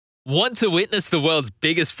Want to witness the world's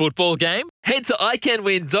biggest football game? Head to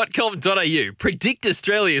iCanWin.com.au, predict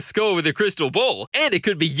Australia's score with a crystal ball, and it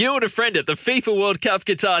could be you and a friend at the FIFA World Cup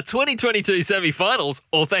Qatar 2022 semi-finals,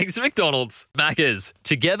 all thanks to McDonald's. Maccas,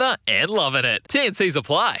 together and loving it. TNCs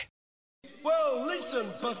apply. Well, listen,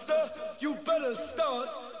 Buster, you better start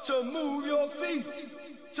to move your feet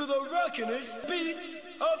to the rockin'est beat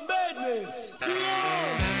of madness.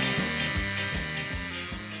 Yeah!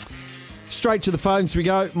 Straight to the phones we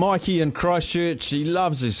go. Mikey in Christchurch, he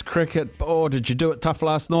loves his cricket. Oh, did you do it tough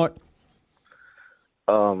last night?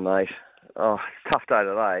 Oh, mate. Oh, it's a tough day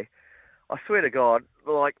today. I swear to God,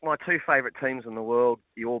 like my two favourite teams in the world,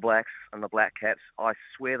 the All Blacks and the Blackcaps, I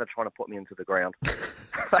swear they're trying to put me into the ground.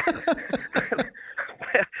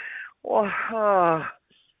 Oh,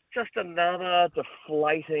 just another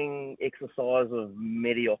deflating exercise of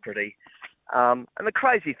mediocrity. And the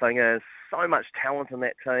crazy thing is, so much talent in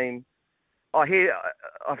that team. I've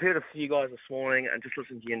heard a few guys this morning and just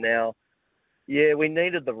listening to you now. Yeah, we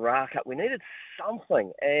needed the rack up. We needed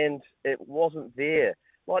something, and it wasn't there.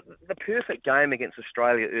 Like the perfect game against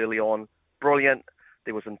Australia early on, brilliant.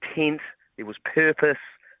 There was intent. There was purpose.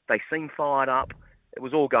 They seemed fired up. It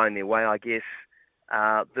was all going their way, I guess.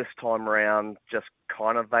 This time around, just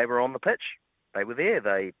kind of they were on the pitch. They were there.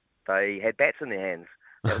 They had bats in their hands.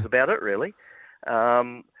 That was about it, really.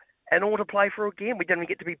 And all to play for again. We didn't even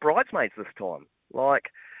get to be bridesmaids this time. Like,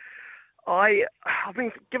 I've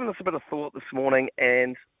been giving this a bit of thought this morning,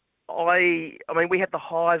 and I mean, we had the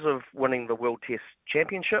highs of winning the World Test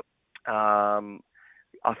Championship. I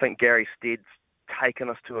think Gary Stead's taken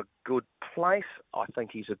us to a good place. I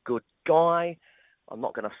think he's a good guy. I'm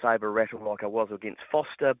not going to sabre rattle like I was against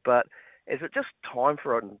Foster, but is it just time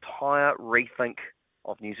for an entire rethink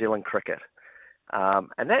of New Zealand cricket?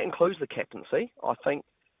 And that includes the captaincy, I think.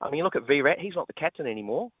 I mean, you look at Virat, he's not the captain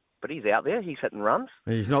anymore, but he's out there, he's hitting runs.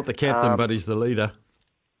 He's not the captain, but he's the leader.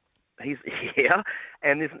 Yeah,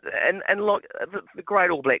 and look, the great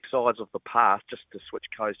All Black sides of the past, just to switch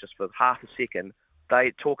codes just for half a second,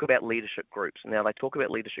 they talk about leadership groups. Now, they talk about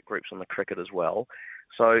leadership groups in the cricket as well.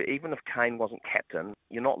 So even if Kane wasn't captain,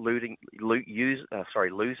 you're not losing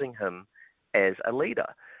him as a leader.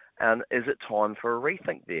 And is it time for a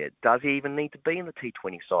rethink there? Does he even need to be in the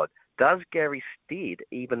T20 side? Does Gary Stead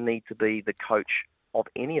even need to be the coach of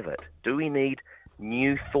any of it? Do we need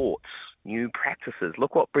new thoughts, new practices?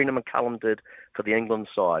 Look what Brendan McCullum did for the England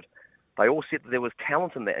side. They all said that there was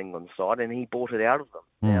talent in the England side, and he brought it out of them.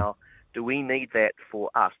 Now, do we need that for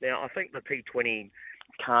us? Now, I think the T20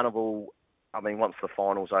 carnival, I mean, once the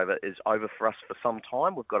final's over, is over for us for some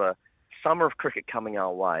time. We've got a summer of cricket coming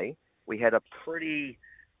our way. We had a pretty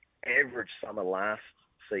average summer last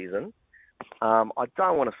season. I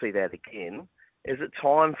don't want to see that again. Is it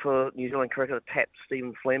time for New Zealand cricket to tap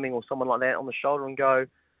Stephen Fleming or someone like that on the shoulder and go,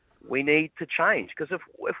 we need to change? Because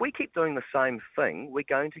if we keep doing the same thing, we're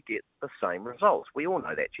going to get the same results. We all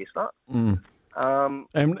know that, Chestnut.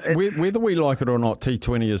 And whether we like it or not,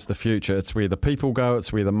 T20 is the future. It's where the people go.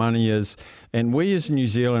 It's where the money is. And we as New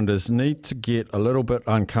Zealanders need to get a little bit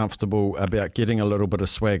uncomfortable about getting a little bit of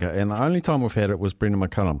swagger. And the only time we've had it was Brendan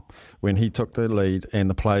McCullum when he took the lead, and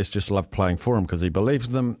the players just loved playing for him because he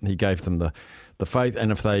believed them. He gave them the faith.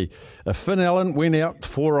 And if Finn Allen went out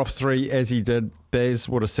 4 off 3 as he did, Baz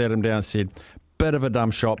would have sat him down and said, bit of a dumb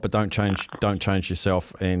shot, but don't change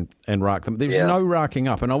yourself and rack them. There's no racking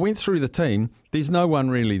up. And I went through the team. There's no one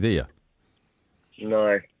really there.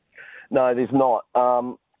 No, there's not.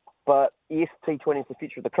 But yes, T20 is the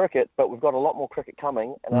future of the cricket, but we've got a lot more cricket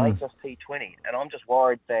coming, and it ain't just T20. And I'm just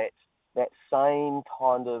worried that same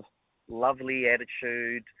kind of lovely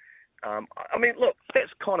attitude. I mean, look, that's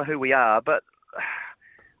kind of who we are, but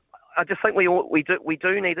I just think we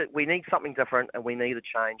do need it. We need something different, and we need a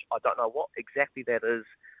change. I don't know what exactly that is,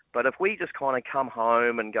 but if we just kind of come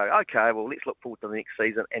home and go, okay, well, let's look forward to the next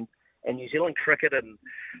season, and New Zealand cricket, and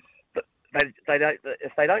if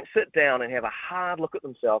they don't sit down and have a hard look at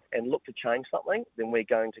themselves and look to change something, then we're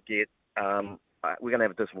going to get we're going to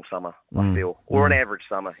have a dismal summer, I feel, or an average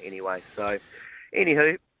summer anyway. So,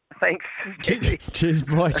 anywho. Thanks. Cheers,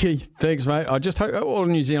 Mikey. Thanks, mate. I just hope all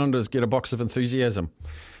New Zealanders get a box of enthusiasm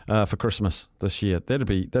for Christmas this year. That'd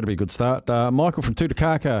be a good start. Michael from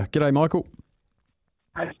Tutakaka. G'day, Michael.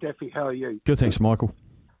 Hey, Staffy. How are you? Good, thanks, Michael.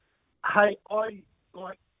 Hey,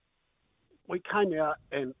 we came out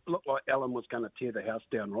and looked like Alan was going to tear the house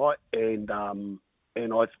down, right? And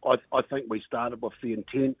I think we started with the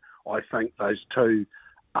intent. I think those two,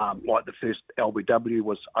 like the first LBW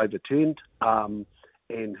was overturned.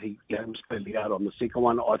 and he was clearly out on the second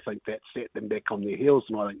one. I think that set them back on their heels,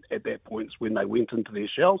 and I think at that point is when they went into their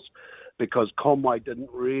shells, because Conway didn't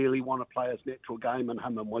really want to play his natural game, and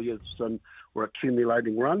him and Williamson were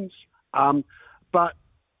accumulating runs. But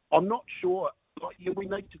I'm not sure. We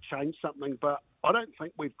need to change something, but I don't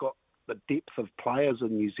think we've got the depth of players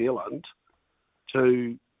in New Zealand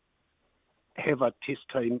to have a test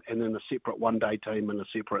team and then a separate one-day team and a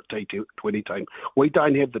separate T20 team. We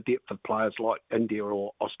don't have the depth of players like India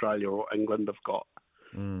or Australia or England have got.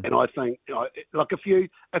 And I think, like if you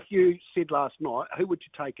said last night, who would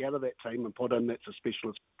you take out of that team and put in that's a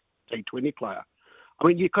specialist T20 player? I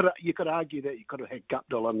mean, you could argue that you could have had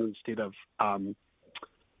Guptill instead of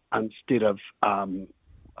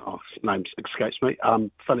his name escapes me,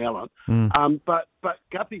 Finn Allen. But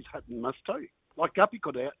Guppy's hit and missed too. Like Guppy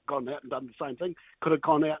could have gone out and done the same thing. Could have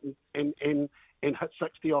gone out and hit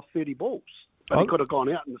 60 off 30 balls. But he could have gone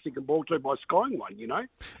out in the second ball too by skying one,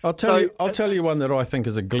 I'll tell you one that I think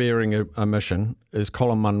is a glaring omission is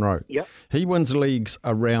Colin Munro. Yep. He wins leagues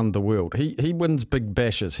around the world. He wins big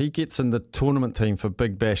bashes. He gets in the tournament team for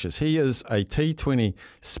big bashes. He is a T20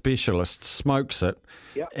 specialist, smokes it.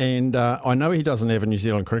 Yep. And I know he doesn't have a New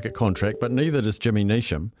Zealand cricket contract, but neither does Jimmy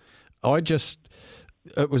Neesham.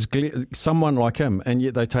 It was someone like him, and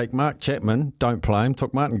yet they take Mark Chapman, don't play him,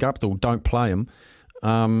 took Martin Guptill, don't play him.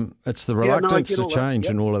 It's the reluctance to change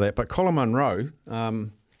and all of that. But Colin Munro,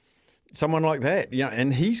 someone like that,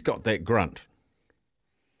 and he's got that grunt.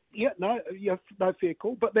 No fair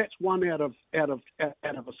call. But that's one out of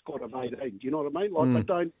a squad of 18. Do you know what I mean? Like they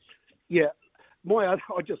don't. Yeah,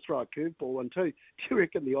 I just throw a curveball in too. Do you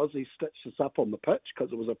reckon the Aussies stitched us up on the pitch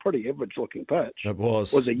because it was a pretty average-looking pitch? It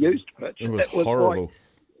was. It was a used pitch. It was horrible.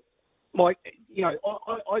 I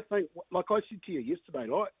think, like I said to you yesterday,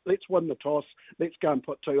 right? Let's win the toss. Let's go and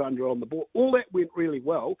put 200 on the board. All that went really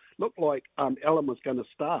well. Looked like Allen was going to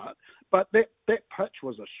start, but that pitch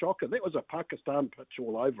was a shocker. That was a Pakistan pitch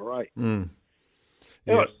all over, eh? I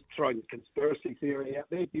was throwing conspiracy theory out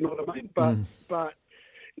there. You know what I mean? But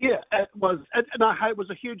yeah, it was. It was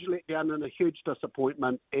a huge letdown and a huge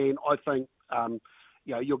disappointment. And I think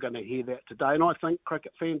you're going to hear that today. And I think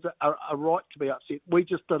cricket fans are right to be upset. We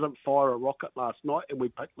just didn't fire a rocket last night, and we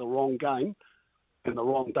picked the wrong game and the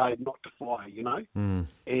wrong day not to fire,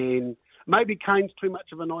 And maybe Kane's too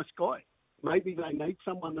much of a nice guy. Maybe they need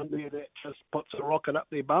someone in there that just puts a rocket up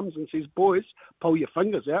their bums and says, "Boys, pull your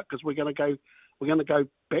fingers out because we're going to go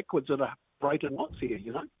backwards at a rate of knots here,"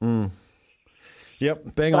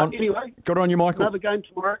 Yep, bang on. Anyway, good on you, Michael. Another game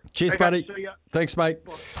tomorrow. Cheers, buddy. Thanks, mate.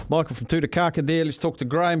 Bye. Michael from Tutakaka there. Let's talk to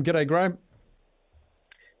Graham. G'day, Graham.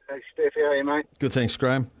 Hey, Staffy, how are you, mate? Good, thanks,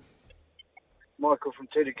 Graham. Michael from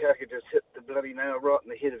Tutakaka just hit the bloody nail right in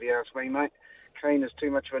the head if you ask me, mate. Kane is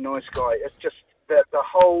too much of a nice guy. It's just that the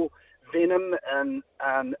whole venom and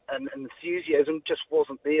enthusiasm just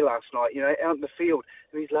wasn't there last night, out in the field.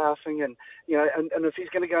 And he's laughing and if he's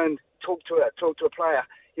going to go and talk to a player,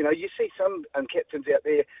 you see some captains out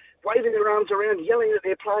there waving their arms around, yelling at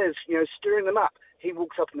their players, stirring them up. He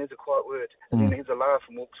walks up and has a quiet word, and then has a laugh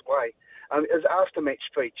and walks away. His after-match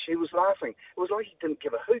speech, he was laughing. It was like he didn't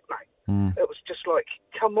give a hoot, mate. It was just like,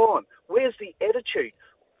 come on, where's the attitude?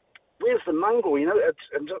 Where's the mongrel?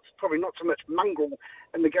 It's probably not so much mongrel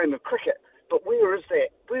in the game of cricket, but where is that?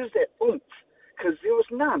 Where's that oomph? Because there was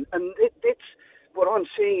none, and that's what I'm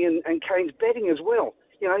seeing in Kane's batting as well.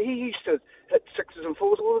 He used to hit sixes and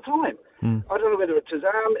fours all the time. I don't know whether it's his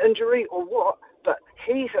arm injury or what, but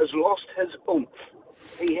he has lost his oomph.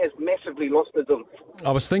 He has massively lost his oomph. I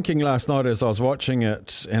was thinking last night as I was watching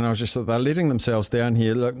it, and I was just they're letting themselves down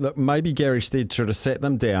here. Look, maybe Gary Stead should have sat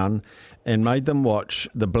them down and made them watch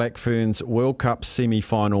the Black Ferns World Cup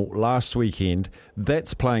semi-final last weekend.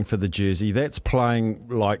 That's playing for the jersey. That's playing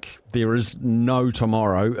like there is no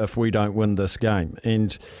tomorrow if we don't win this game.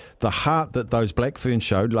 And the heart that those Black Ferns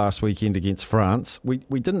showed last weekend against France, we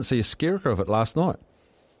didn't see a scarecrow of it last night.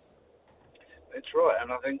 That's right,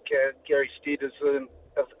 and I think Gary Stead is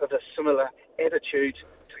of a similar attitude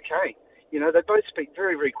to Kane. They both speak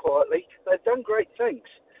very, very quietly. They've done great things,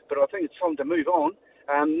 but I think it's time to move on.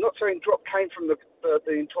 Not saying drop Kane from the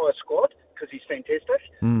entire squad, because he's fantastic,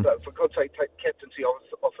 but for God's sake, take captaincy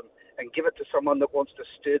off him and give it to someone that wants to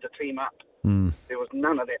stir the team up. There was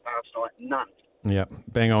none of that last night, none. Yeah,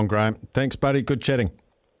 bang on, Graham. Thanks, buddy. Good chatting.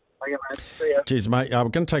 Okay, mate. See ya. Cheers, mate. We're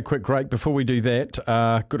going to take a quick break. Before we do that,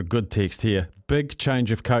 got a good text here. Big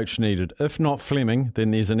change of coach needed. If not Fleming,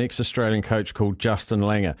 then there's an ex-Australian coach called Justin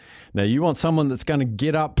Langer. Now, you want someone that's going to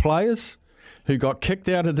get up players who got kicked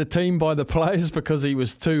out of the team by the players because he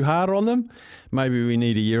was too hard on them? Maybe we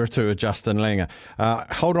need a year or two of Justin Langer.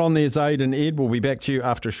 Hold on there, Zaid and Ed. We'll be back to you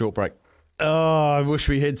after a short break. Oh, I wish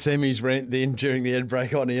we had Sammy's rant then during the ad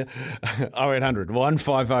break on here. 0800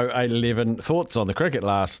 150 811. Thoughts on the cricket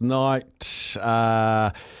last night?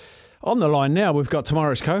 On the line now, we've got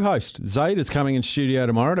tomorrow's co-host. Zaid is coming in studio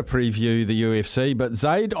tomorrow to preview the UFC. But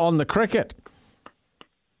Zaid, on the cricket.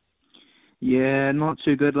 Yeah, not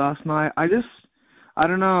too good last night. I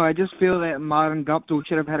don't know. I just feel that Martin Guptill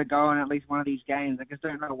should have had a go in at least one of these games. I just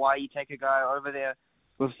don't know why you take a guy over there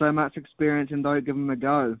with so much experience and don't give him a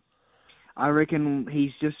go. I reckon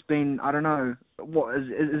he's just been, I don't know, what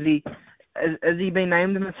is he been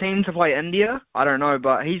named in the team to play India? I don't know,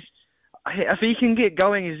 but if he can get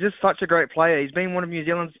going, he's just such a great player. He's been one of New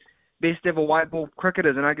Zealand's best ever white ball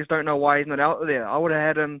cricketers, and I just don't know why he's not out there. I would have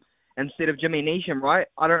had him instead of Jimmy Neesham, right?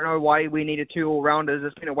 I don't know why we needed 2 all-rounders.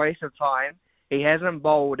 It's been a waste of time. He hasn't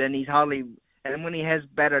bowled, and and when he has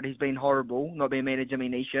batted, he's been horrible, not being mean to Jimmy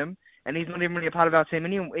Neesham, and he's not even really a part of our team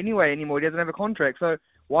anyway anymore. He doesn't have a contract, so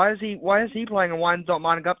why is he playing and why is not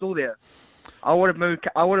Martin Guptill there? I would have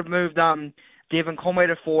moved Devon Conway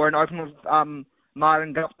to 4 and opened with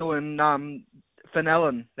Martin Guptill and Finn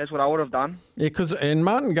Allen. That's what I would have done. Yeah, and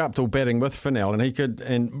Martin Guptill batting with Finn Allen, he could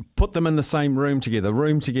and put them in the same room together,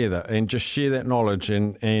 and just share that knowledge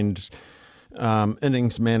and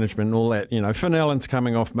innings management and all that. You know, Finn Allen's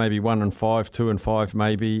coming off maybe 1 and 5, 2 and 5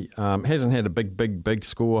 maybe. Hasn't had a big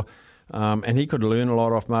score. And he could learn a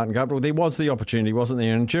lot off Martin Guptill. There was the opportunity, wasn't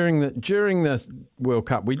there? And during the World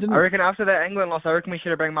Cup, we didn't. I reckon after that England loss, I reckon we should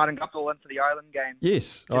have brought Martin Guptill into the Ireland game.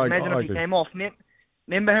 Yes, imagine if he came off.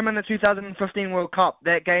 Remember him in the 2015 World Cup?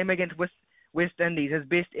 That game against West Indies, his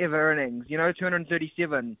best ever innings.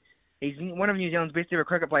 237. He's one of New Zealand's best ever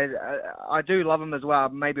cricket players. I do love him as well.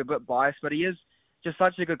 Maybe a bit biased, but he is just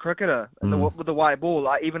such a good cricketer with the white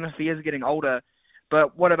ball. Even if he is getting older.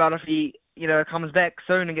 But what about if he comes back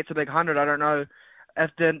soon and gets a big 100? I don't know if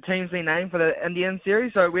the team's been named for the Indian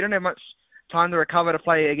series, so we don't have much time to recover to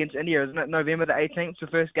play against India. Isn't it November the 18th, the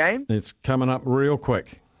first game? It's coming up real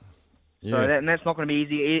quick. Yeah. So that's not going to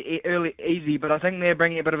be easy, but I think they're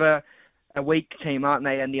bringing a bit of a weak team, aren't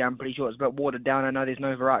they, India? I'm pretty sure it's a bit watered down. I know there's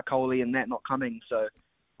no Virat Kohli and that not coming, so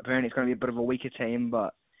apparently it's going to be a bit of a weaker team,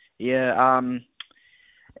 but yeah.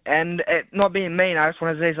 And not being mean, I just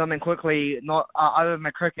want to say something quickly, not other than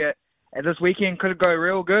the cricket. This weekend could go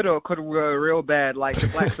real good or could go real bad. Like the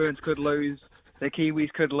Blackburns could lose, the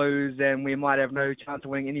Kiwis could lose, and we might have no chance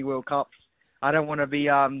of winning any World Cups. I don't want to be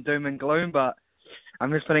doom and gloom, but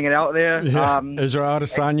I'm just putting it out there. Yeah. Israel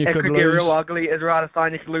Adesanya could lose. It could get real ugly. Israel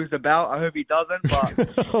Adesanya could lose the bout. I hope he doesn't,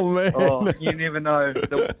 but oh, man. You never know.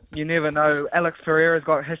 You never know. Alex Pereira's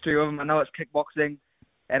got history with him. I know it's kickboxing,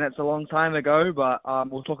 and it's a long time ago, but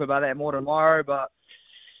we'll talk about that more tomorrow. But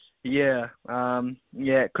yeah,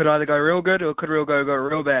 it could either go real good or it could go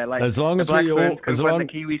real bad. Like as long as the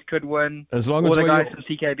Kiwis could win, as long as the guys from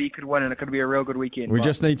CKB could win, and it could be a real good weekend. We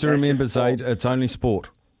just need to remember, Zaid, it's only sport.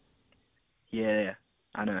 Yeah,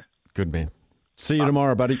 I know. Good man. See you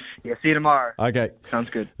tomorrow, buddy. Yeah, see you tomorrow. Okay. Sounds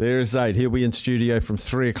good. There's Zaid. He'll be in studio from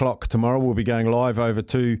 3 o'clock tomorrow. We'll be going live over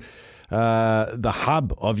to the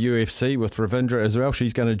hub of UFC with Ravindra as well.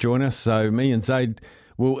 She's going to join us. So me and Zaid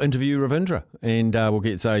will interview Ravindra and we'll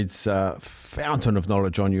get Zaid's fountain of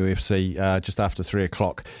knowledge on UFC just after 3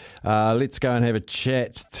 o'clock. Let's go and have a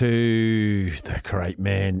chat to the great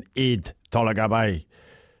man, Ed Tolagabe.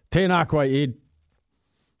 Tēnā koe, Ed.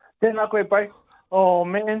 Tēnā koe, bro. Oh,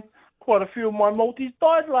 man. Quite a few of my multis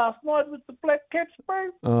died last night with the Blackcaps, bro.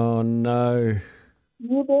 Oh, no.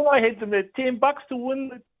 Yeah, man, I had them at $10 to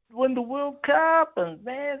win the World Cup, and,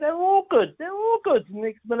 man, they were all good. The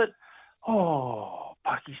next minute,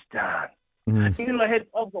 Pakistan. And then I've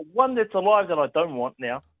got one that's alive that I don't want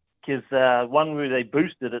now, because one where they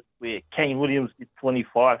boosted it, where Kane Williams gets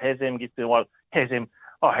 25, Hazem gets 21. Hazem,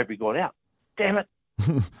 I hope he got out. Damn it.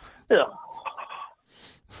 But,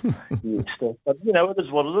 it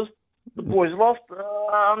is what it is. The boys lost.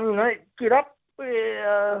 Get up.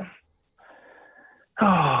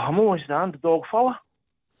 I'm always the underdog fella.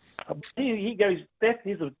 He goes back.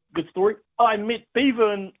 Here's a good story. I met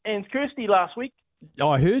Beaver and Kirsty last week. Oh,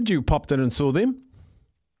 I heard you popped in and saw them.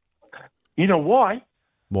 You know why?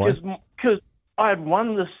 Why? Because I had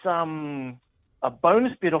won this a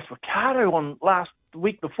bonus bet off Ricardo on last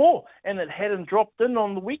week before, and it hadn't dropped in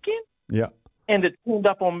on the weekend. Yeah. And it turned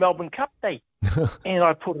up on Melbourne Cup Day. And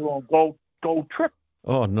I put it on gold trip.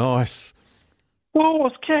 Oh, nice. Well, I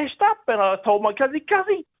was cashed up, and I told my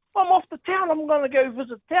Cuzzy, I'm off to town. I'm going to go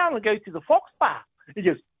visit town and go to the Fox Bar. He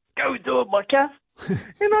goes, go do it, my cuz. And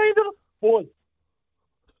I ended up,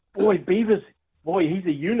 boy, Beavers, Boy, he's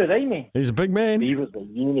a unit, ain't he? He's a big man. He was a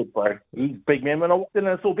unit, bro. He's a big man. When I walked in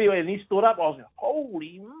and saw Beaver and he stood up, I was like,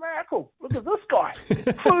 holy mackerel, look at this guy.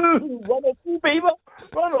 Run off you, Beaver.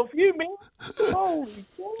 Run off you, man. Holy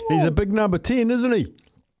God. He's a big number 10, isn't he?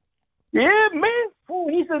 Yeah, man. Oh,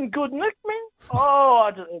 he's in good nick, man.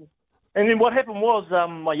 And then what happened was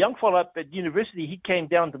my young fella up at university, he came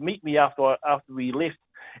down to meet me after we left,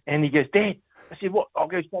 and he goes, Dad, I said, what? I'll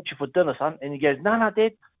go snatch you for dinner, son. And he goes, no,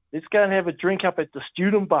 Dad, let's go and have a drink up at the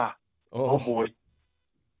student bar. Oh boy.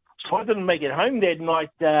 So I didn't make it home that night.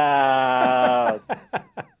 I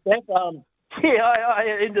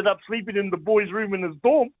ended up sleeping in the boys' room in his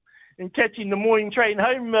dorm and catching the morning train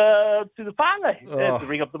home to the whānau. I had to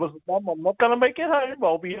ring up the business, Mum, I'm not going to make it home.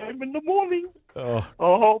 I'll be home in the morning.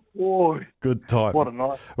 Oh boy. Good time. What a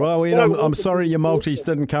night. Well, Ian, I'm sorry your Maltese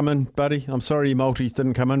didn't come in, buddy. I'm sorry your Maltese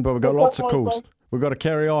didn't come in, but we've got lots of calls. We've got to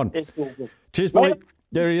carry on. Cheers, boy.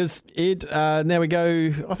 There he is, Ed. Now we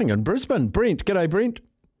go, I think, in Brisbane. Brent. G'day, Brent.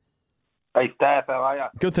 Hey, Staff, how are you?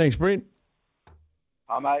 Good, thanks, Brent.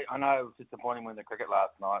 Mate, I know it was disappointing with the cricket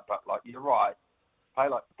last night, but, you're right. Play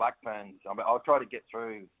like the Blackcaps. I'll try to get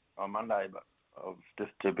through on Monday, but I was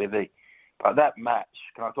just too busy. But that match,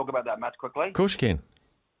 can I talk about that match quickly? Of course you can.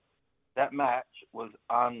 That match was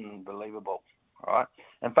unbelievable, all right?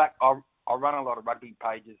 In fact, I run a lot of rugby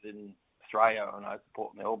pages in Australia, and I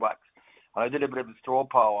support the All Blacks. And I did a bit of a straw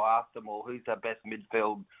poll. I asked them, well, who's the best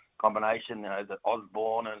midfield combination? Is it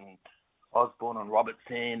Osborne and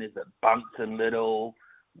Robertson? Is it Bunce and Little?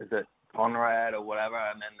 Is it Conrad or whatever?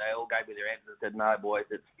 And then they all gave me their answers and said, no, boys,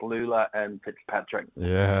 it's Flula and Fitzpatrick.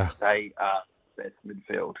 Yeah. They are best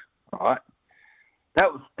midfield. All right.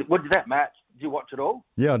 What did that match? Did you watch it all?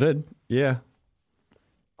 Yeah, I did. Yeah.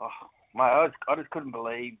 Oh, mate, I just couldn't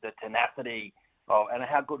believe the tenacity and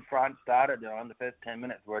how good France started. In the first 10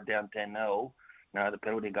 minutes, we were down 10-0. The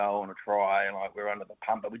penalty goal and a try, and we were under the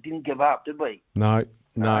pump, but we didn't give up, did we? No.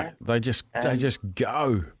 They just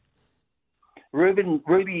go.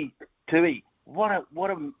 Ruby Tui, what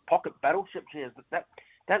a pocket battleship she is. That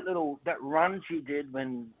run she did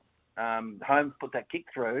when Holmes put that kick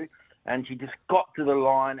through, and she just got to the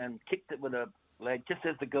line and kicked it with her leg just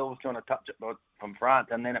as the girl was trying to touch it from France,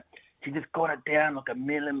 and then she just got it down like a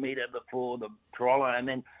millimetre before the try line, and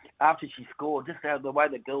then after she scored, just how the way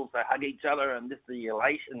the girls, they hug each other and just the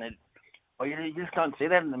elation. You just don't see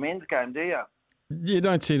that in the men's game, do you? You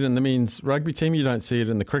don't see it in the men's rugby team. You don't see it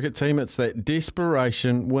in the cricket team. It's that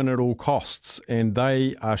desperation, win at all costs, and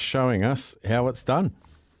they are showing us how it's done.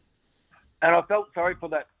 And I felt sorry for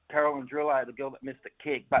that Carolyn Drouet, the girl that missed the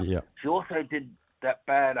kick, but she also did that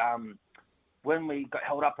bad when we got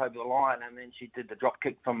held up over the line, and then she did the drop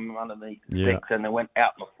kick from underneath the sticks, and they went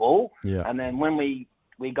out in the full. Yeah. And then when we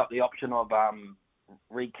got the option of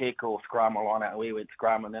re-kick or scrum or line out, we went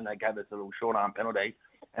scrum, and then they gave us a little short arm penalty.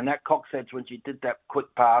 And that Coxedge, when she did that quick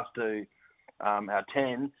pass to our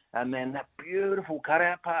 10, and then that beautiful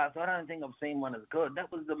cutout pass, I don't think I've seen one as good.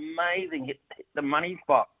 That was amazing. Hit the money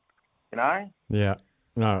spot, Yeah.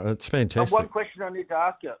 No, it's fantastic. One question I need to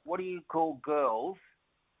ask you, what do you call girls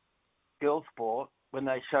sport, when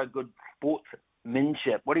they show good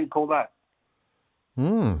sportsmanship? What do you call that?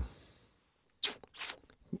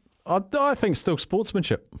 I think still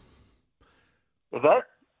sportsmanship. Is that?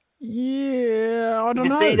 Yeah, I don't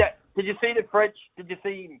know. Did you see the French? Did you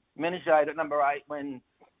see Menegade at number 8 when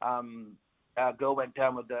our girl went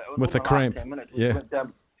down with the cramp? 10 minutes, yeah. Went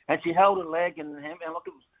down, and she held her leg and look,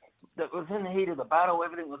 it was in the heat of the battle.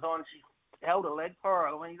 Everything was on. She held her leg for her.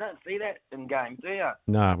 I mean, you don't see that in games, do you?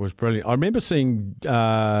 No, it was brilliant. I remember seeing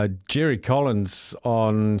Jerry Collins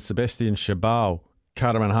on Sebastian Chabal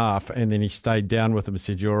cut him in half, and then he stayed down with him and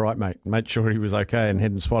said, "You're all right, mate." Made sure he was okay and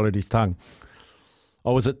hadn't swallowed his tongue.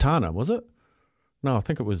 Oh, was it Tana, was it? No, I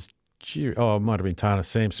think it was Jerry. Oh, it might have been Tana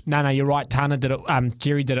Sam's. No, you're right. Tana did it.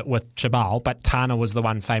 Jerry did it with Chabal, but Tana was the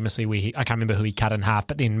one famously where I can't remember who he cut in half,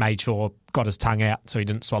 but then made sure got his tongue out so he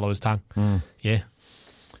didn't swallow his tongue. Yeah.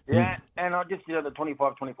 Yeah, and I just, the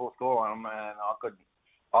 25-24 score on, man,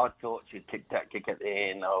 I thought she'd kick that kick at the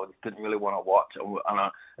end. I just didn't really want to watch. And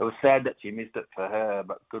it was sad that she missed it for her,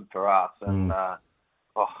 but good for us. And,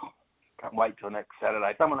 can't wait till next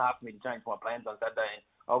Saturday. Someone asked me to change my plans on Saturday.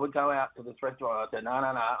 I would go out to this restaurant. I said, no,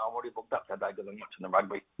 I'm already booked up Saturday because I'm watching the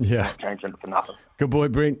rugby. Yeah. I'm not changing it for nothing. Good boy,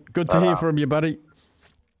 Brent. Good to hear from you, buddy.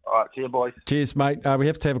 All right, see you, boys. Cheers, mate. We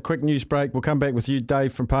have to have a quick news break. We'll come back with you,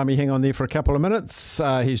 Dave from Palmy. Hang on there for a couple of minutes.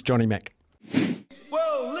 Here's Johnny Mac.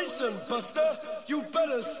 Well, listen, Buster, you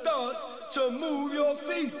better start to move your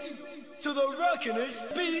feet to the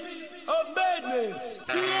rockin'est beat of madness.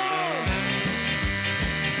 Yeah!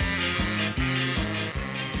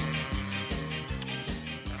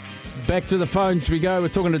 Back to the phones we go. We're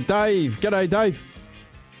talking to Dave. G'day, Dave.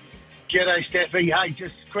 G'day, Staffy. Hey,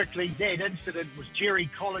 just quickly, that incident was Jerry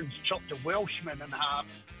Collins chopped a Welshman in half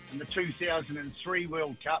in the 2003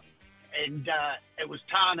 World Cup, and it was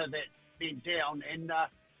Tana that went down. And I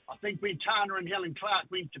think when Tana and Helen Clark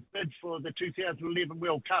went to bid for the 2011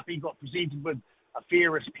 World Cup, he got presented with a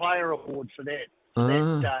Fairest Player Award for that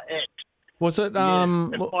act. Was it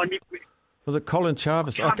was it Colin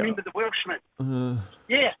Jarvis? I can't remember the Welshman.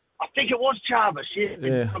 Yeah, I think it was Jarvis.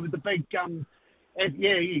 Yeah. With the big he's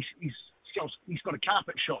got a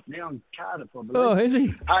carpet shop now in Cardiff, I believe. Oh, has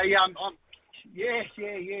he? Hey, yeah.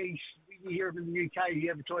 You hear him in the UK.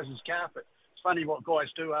 He advertises carpet. It's funny what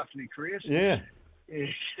guys do after their careers. Yeah.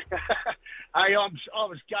 Hey, I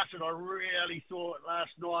was gutted. I really thought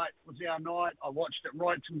last night was our night. I watched it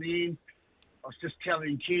right to the end. I was just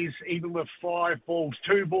telling kids, even with 2 balls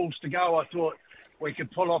to go, I thought we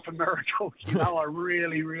could pull off a miracle. I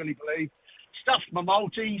really, really believe. Stuffed my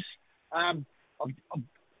Maltese. I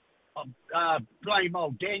blame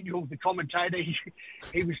old Daniel, the commentator.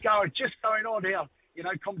 He was going on how,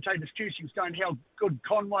 commentator's choosing. He was going how good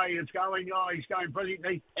Conway is going. Oh, he's going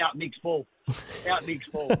brilliantly. Out next ball. Happens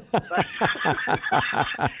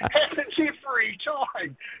every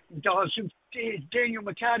time. Guys, Daniel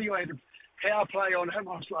McCarty had a power play on him.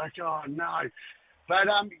 I was like, oh, no. But,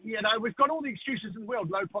 we've got all the excuses in the world,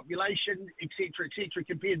 low population, et cetera,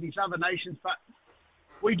 compared to these other nations. But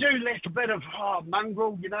we do lack a bit of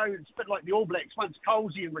mongrel, it's a bit like the All Blacks. Once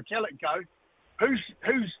Colsey and Retallick go, who's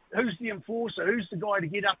the enforcer? Who's the guy to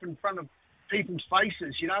get up in front of people's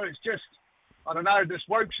faces? It's just, I don't know, this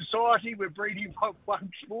woke society, we're breeding woke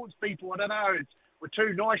sports people. I don't know, we're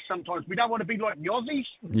too nice sometimes. We don't want to be like the Aussies.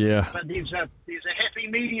 Yeah. But there's a happy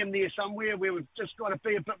medium there somewhere where we've just got to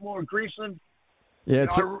be a bit more aggressive. Yeah,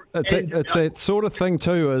 it's that sort of thing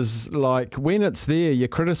too, is like when it's there, you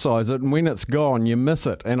criticise it, and when it's gone, you miss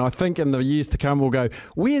it. And I think in the years to come, we'll go,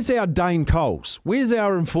 where's our Dane Coles? Where's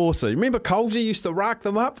our enforcer? Remember Colesy used to rack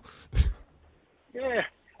them up? Yeah,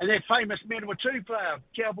 and that famous Manawatu 2 player,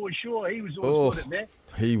 Cowboy Shaw, he was always good at that.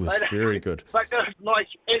 He was very good. But I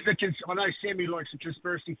know Sammy likes a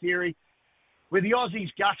conspiracy theory. Where the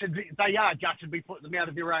Aussies gutted, they are gutted, we put them out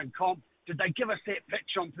of their own comp. Did they give us that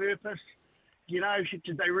pitch on purpose? Did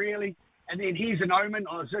they really? And then here's an omen.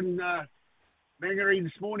 I was in Mangere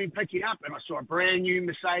this morning picking up, and I saw a brand new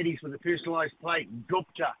Mercedes with a personalised plate,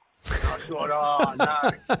 Gupta. And I thought, oh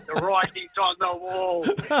no, the writing's on the wall.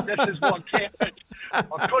 This is what happened.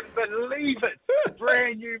 I couldn't believe it.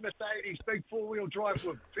 Brand new Mercedes, big 4-wheel drive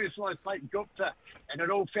with personalised plate, Gupta, and it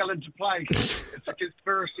all fell into place. It's a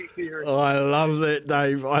conspiracy theory. Oh, I love that,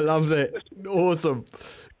 Dave. I love that. Awesome.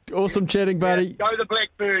 Awesome chatting, buddy. Go the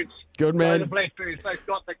Blackbirds. Good man. Go the Blackbirds. They've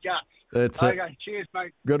got the guts. That's it. Okay, cheers,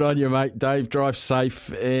 mate. Good on you, mate. Dave, drive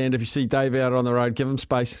safe. And if you see Dave out on the road, give him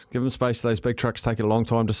space. Give him space. Those big trucks take a long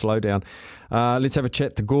time to slow down. Let's have a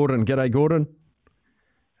chat to Gordon. G'day, Gordon.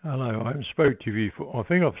 Hello. I haven't spoke to you before. I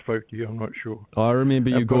think I've spoke to you. I'm not sure. I remember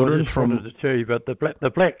you, Gordon. I just wanted to tell you about the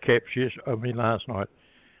Blackcaps. Last night.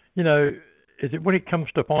 When it comes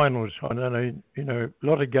to finals, I don't know. A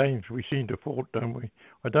lot of games we seem to fall, don't we?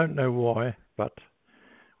 I don't know why, but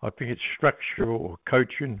I think it's structure or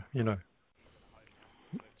coaching.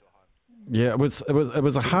 Yeah, it was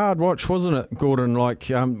a hard watch, wasn't it, Gordon?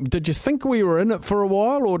 Like, did you think we were in it for a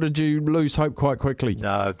while, or did you lose hope quite quickly?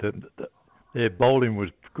 No, their bowling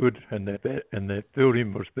was good, and their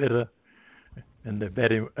fielding was better, and their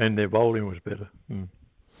batting and their bowling was better.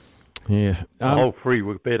 Yeah, the whole three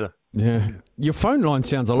were better. Yeah, your phone line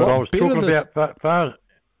sounds a lot better. I was talking about.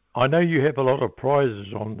 I know you have a lot of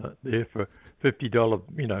prizes on there for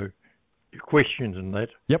 $50, questions and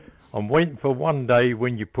that. Yep. I'm waiting for one day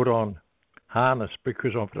when you put on harness,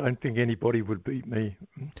 because I don't think anybody would beat me.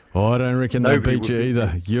 Oh, I don't reckon they'd beat you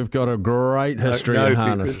either. You've got a great history in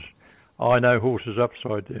harness. I know horses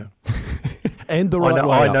upside down. And the right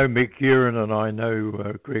way I up. know Mick Guerin and I know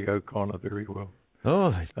Greg O'Connor very well.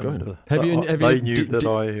 Oh, that's good. Do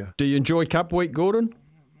you enjoy Cup Week, Gordon?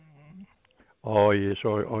 Oh, yes.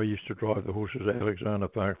 I used to drive the horses at Alexander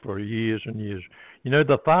Park for years and years.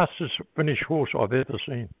 The fastest finished horse I've ever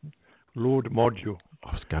seen, Lord Module.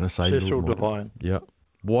 I was going to say Cecil Lord Devine. Yeah.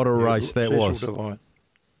 What a race that was. Cecil Devine.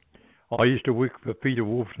 I used to work for Peter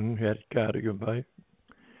Wolfson at Cardigan Bay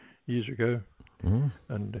years ago,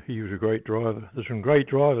 and he was a great driver. There's some great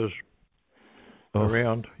drivers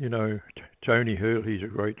around. Tony Hurl, he's a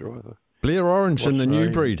great driver. Blair Orange in the new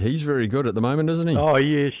breed. He's very good at the moment, isn't he? Oh,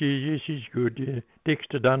 yes, he's good. Yeah.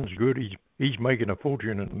 Dexter Dunn's good. He's making a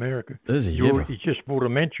fortune in America. Is he? He's just bought a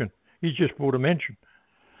mansion.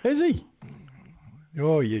 Is he?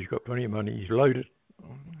 Oh, yeah, he's got plenty of money. He's loaded.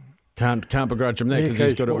 Can't begrudge him that because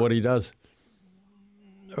he's good at what he does.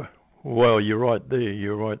 Well, you're right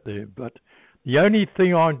there. But the only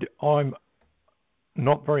thing I'm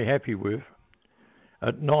not very happy with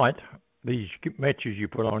at night, these matches you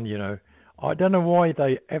put on, I don't know why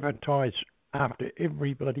they advertise after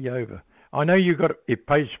every bloody over. I know it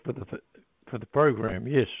pays for the program,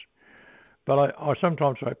 yes, but I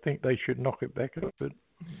sometimes think they should knock it back a bit.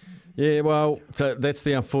 Yeah, well, so that's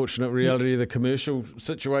the unfortunate reality of the commercial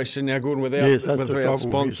situation now, Gordon. Without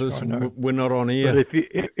sponsors, we're not on air. But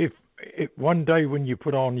if one day when you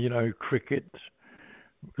put on, cricket,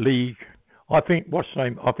 league, I think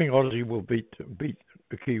Aussie will beat the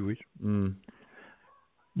Kiwis. Mm.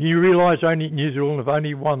 You realise New Zealand have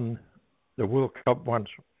only won the World Cup once.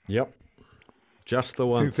 Yep, just the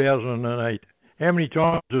once. 2008. How many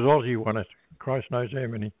times has Aussie won it? Christ knows how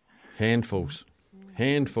many. Handfuls.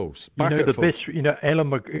 Bucketfuls. The best, do you know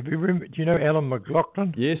Alan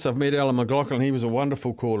McLaughlin? Yes, I've met Alan McLaughlin. He was a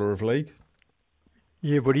wonderful caller of league.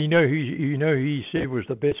 Yeah, but who he said was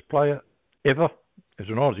the best player ever? As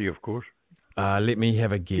an Aussie, of course. Let me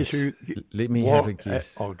have a guess. Have a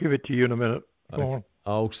guess. I'll give it to you in a minute. Okay.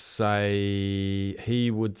 I'll say he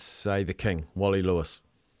would say the King, Wally Lewis.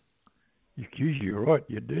 You're right.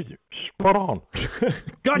 You did. Spot on.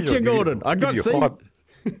 Gotcha, Gordon. I got see.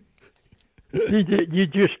 You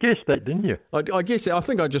just guessed that, didn't you? I guess. I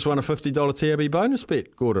think I just won a $50 TAB bonus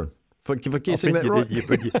bet, Gordon, for guessing that right.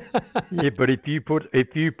 But if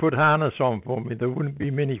you put harness on for me, there wouldn't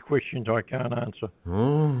be many questions I can't answer.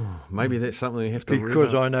 Oh, maybe that's something you have to.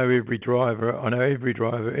 Because I know every driver, every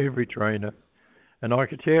trainer, and I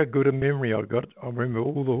could tell how good a memory I got. I remember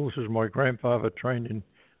all the horses my grandfather trained in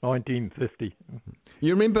 1950.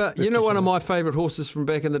 You remember? One of my favourite horses from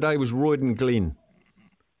back in the day was Royden Glen.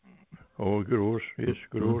 Oh, good horse. Yes,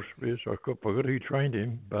 good horse. Yes, I forgot who trained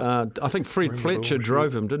him. But I think Fred Fletcher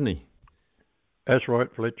drove him, didn't he? That's right,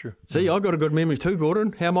 Fletcher. See, I got a good memory too,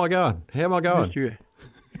 Gordon. How am I going? Yes, you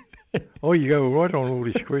go right on all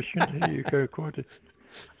these questions. You go quite.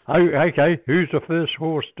 Okay, who's the first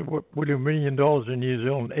horse to win $1 million in New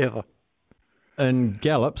Zealand ever? In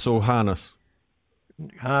gallops or harness?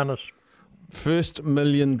 Harness. First $1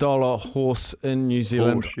 million horse in New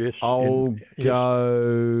Zealand. Yes. I'll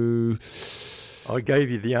go. I gave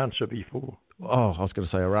you the answer before. Oh, I was going to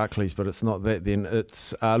say Heracles, but it's not that then.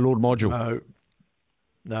 It's Lord Module.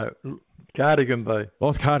 No. Cardigan Bay.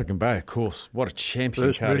 Oh, Cardigan Bay, of course. What a champion.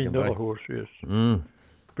 First Cardigan $1 million Bay. Horse, yes. Mm.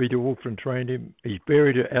 Peter Wolfram trained him. He's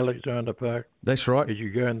buried at Alexander Park. That's right. As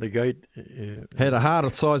you go in the gate. Had a heart the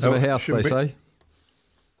size of a house, they say.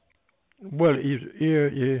 Well,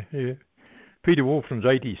 yeah. Peter Wolfram's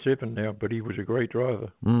 87 now, but he was a great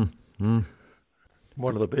driver. One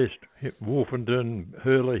of the best. Wolfenden,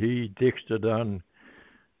 Hurley, Dexter Dunn.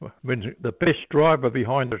 When the best driver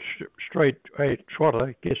behind the straight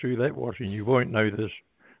trotter, guess who that was? And you won't know this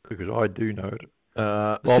because I do know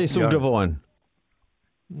it. Cecil Devine.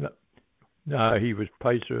 No, he was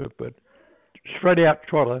pacer, but straight out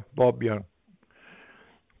trotter, Bob Young.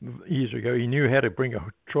 Years ago, he knew how to bring a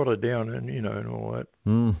trotter down and all that.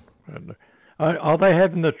 Mm. Are they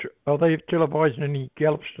televising any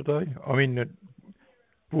gallops today? I mean,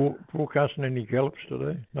 broadcasting any gallops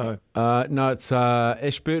today? No. No, it's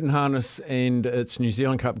Ashburton Harness and it's New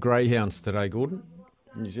Zealand Cup Greyhounds today, Gordon.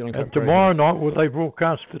 New Zealand Cup tomorrow night, will they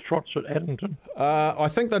broadcast the trots at Addington? I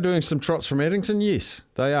think they're doing some trots from Addington. Yes,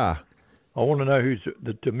 they are. I want to know who's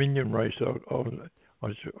the Dominion race. I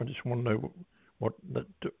just want to know what.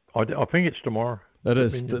 I think it's tomorrow. It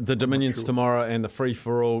is. The Dominion's tomorrow and the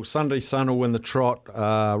free-for-all. Sunday Sun will win the trot.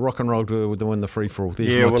 Rock and Roll will win the free-for-all. I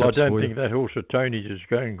don't think that horse of Tony's is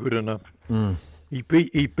going good enough. Mm. He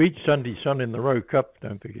beat Sunday Sun in the Rowe Cup,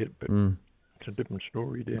 don't forget, but it's a different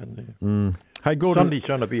story down there. Mm. Hey, Gordon. Sunday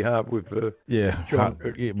Sun will be hard with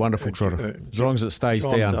wonderful trotter. As long as it stays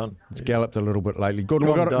down. Dunn. It's galloped a little bit lately. Gordon,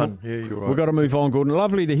 we've got to move on, Gordon.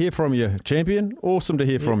 Lovely to hear from you, champion. Awesome to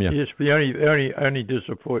hear from you. Yes, the only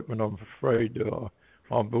disappointment, I'm afraid,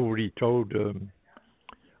 I've already told,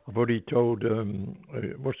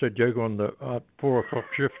 what's that joke on the 4 o'clock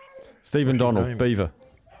shift? Stephen Donald, Beaver.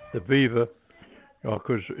 The Beaver,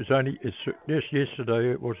 because it's just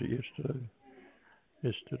yesterday, was it yesterday?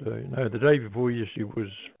 Yesterday, no, the day before yesterday was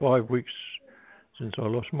 5 weeks since I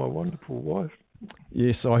lost my wonderful wife.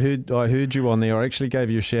 Yes, I heard you on there. I actually gave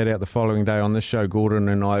you a shout out the following day on this show, Gordon,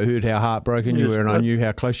 and I heard how heartbroken you were, and I knew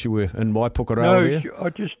how close you were in my Pukarau there. I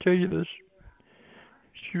just tell you this.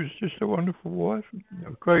 She was just a wonderful wife,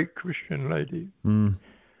 a great Christian lady. Mm.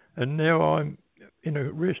 And now I'm in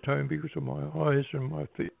a rest home because of my eyes and my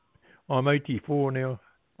feet. I'm 84 now.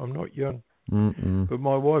 I'm not young. But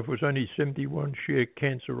my wife was only 71. She had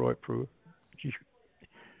cancer right through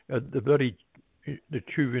her. The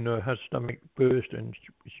tube in her stomach burst and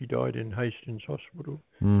she died in Hastings Hospital.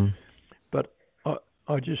 But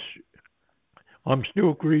I'm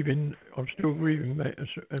still grieving. Mate.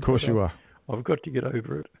 Of course you are. I've got to get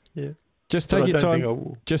over it. Yeah. Just take your time.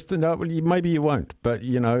 Maybe you won't, but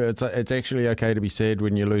it's actually okay to be sad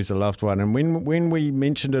when you lose a loved one. And when we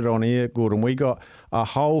mentioned it on air, Gordon, we got a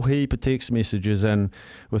whole heap of text messages in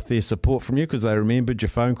with their support from you because they remembered your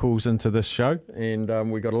phone calls into this show,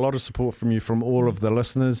 and we got a lot of support from you from all of the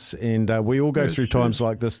listeners, and we all go through times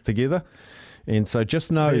like this together. And so just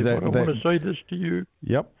know that. I want to say this to you.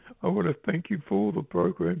 Yep. I want to thank you for all the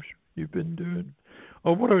programs you've been doing.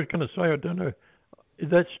 Oh, what I was going to say, I don't know. Is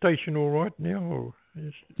that station all right now? Or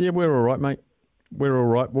Yeah, we're all right, mate. We're all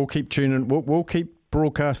right. We'll keep tuning. We'll keep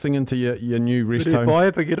broadcasting into your new rest home. If I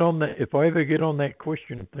ever get on that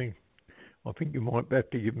question thing, I think you might have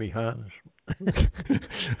to give me harness.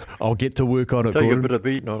 I'll get to work on it, Take Gordon. a bit of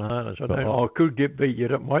beating on harness. I could get beat.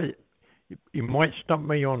 You might stump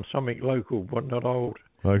me on something local, but not old.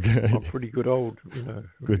 Okay. I'm pretty good old,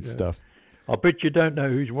 Good stuff. I bet you don't know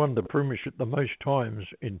who's won the premiership the most times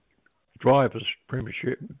in Drivers'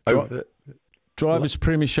 Premiership. Drivers'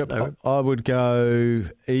 Premiership, No. I would go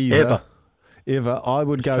Ever. I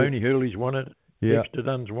would go. Tony Hurley's won it. Yeah. Dexter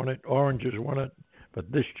Dunn's won it. Orange has won it.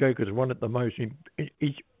 But this joker's won it the most.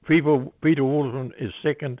 Peter Walton is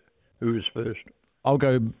second. Who is first? I'll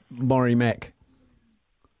go Maury Mack.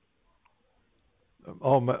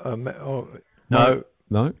 No.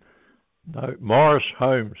 Morris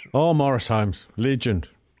Holmes. Oh, Morris Holmes. Legend.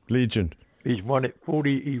 He's won it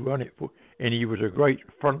 40. He won it, and he was a great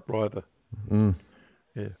front driver.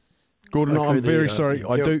 Yeah. Gordon, Okay, I'm very sorry.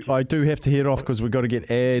 I do have to head off because we've got to get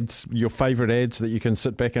ads, your favourite ads that you can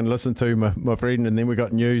sit back and listen to, my friend, and then we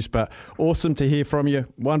got news. But awesome to hear from you.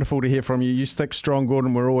 Wonderful to hear from you. You stick strong,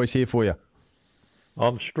 Gordon. We're always here for you.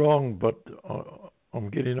 I'm strong, but I'm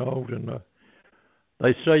getting old, and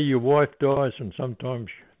they say your wife dies, and sometimes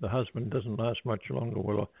the husband doesn't last much longer.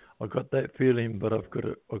 Well, I got that feeling, but I've got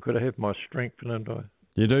to have my strength, and I.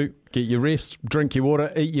 You do. Get your rest, drink your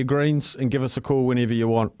water, eat your greens, and give us a call whenever you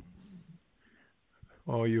want.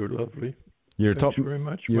 Oh, you're lovely. Thanks very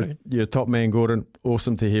much, mate. You're a top man, Gordon.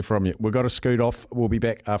 Awesome to hear from you. We've got to scoot off. We'll be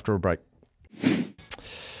back after a break.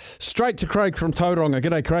 Straight to Craig from Tauranga.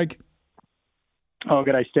 G'day, Craig. Oh,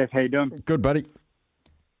 g'day, Steph. How you doing? Good, buddy.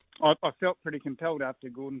 I felt pretty compelled after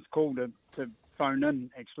Gordon's call to phone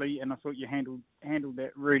in, actually, and I thought you handled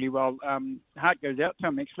that really well. Heart goes out to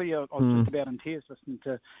him, actually. I was just about in tears listening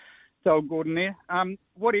to old Gordon there.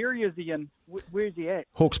 What area is he in? Where's he at?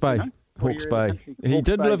 Hawke's Bay. You know? Hawke's Bay. He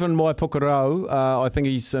did live in Waipukurau. I think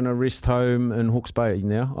he's in a rest home in Hawke's Bay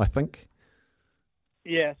now, I think.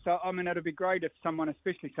 Yeah, so I mean, it'd be great if someone,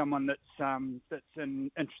 especially someone that's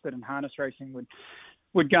interested in harness racing,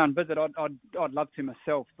 would go and visit. I'd love to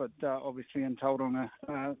myself, but obviously in Tauranga,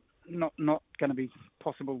 not going to be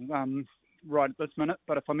possible right at this minute.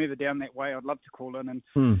 But if I'm ever down that way, I'd love to call in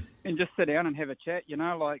and just sit down and have a chat. You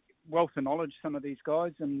know, like wealth of knowledge, some of these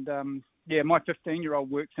guys, and my 15-year-old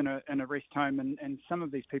works in a rest home, and some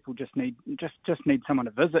of these people just need someone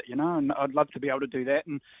to visit. You know, and I'd love to be able to do that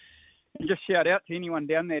and just shout out to anyone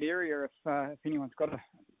down that area if anyone's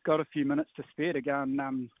got a few minutes to spare to go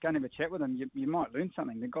and have a chat with him. You might learn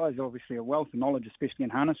something. The guy's obviously a wealth of knowledge, especially in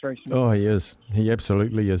harness racing. Oh, he is. He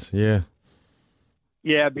absolutely is. Yeah.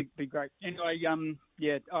 Yeah, be great. Anyway,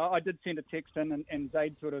 I did send a text in, and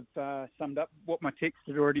Zaid sort of summed up what my text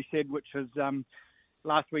had already said, which was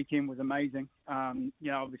last weekend was amazing.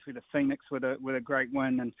 Obviously the Phoenix with a great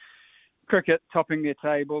win, and cricket topping their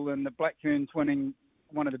table, and the Blackcaps winning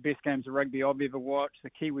one of the best games of rugby I've ever watched. The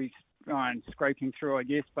Kiwis scraping through, I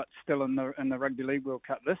guess, but still in the Rugby League World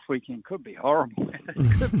Cup this weekend could be horrible.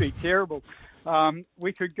 It could be terrible.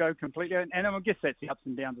 We could go completely, and I guess that's the ups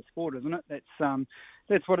and downs of sport, isn't it?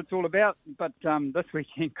 That's what it's all about. But this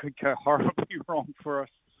weekend could go horribly wrong for us.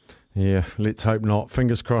 Yeah, let's hope not.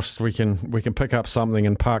 Fingers crossed we can pick up something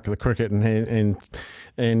and park the cricket and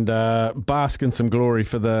bask in some glory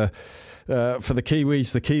for the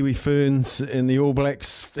Kiwis, the Kiwi Ferns, and the All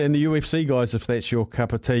Blacks and the UFC guys, if that's your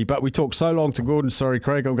cup of tea. But we talked so long to Gordon. Sorry,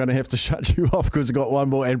 Craig, I'm going to have to shut you off because I've got one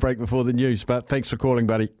more ad break before the news. But thanks for calling,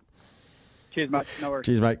 buddy. Cheers, mate. No worries.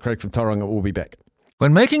 Cheers, mate. Craig from Tauranga. We'll be back.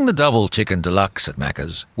 When making the double chicken deluxe at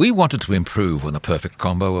Macca's, we wanted to improve on the perfect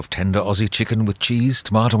combo of tender Aussie chicken with cheese,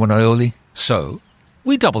 tomato and aioli. So,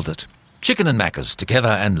 we doubled it. Chicken and Macca's, together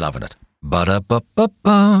and loving it.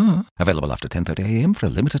 Ba-da-ba-ba-ba. Available after 10:30 a.m. for a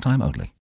limited time only.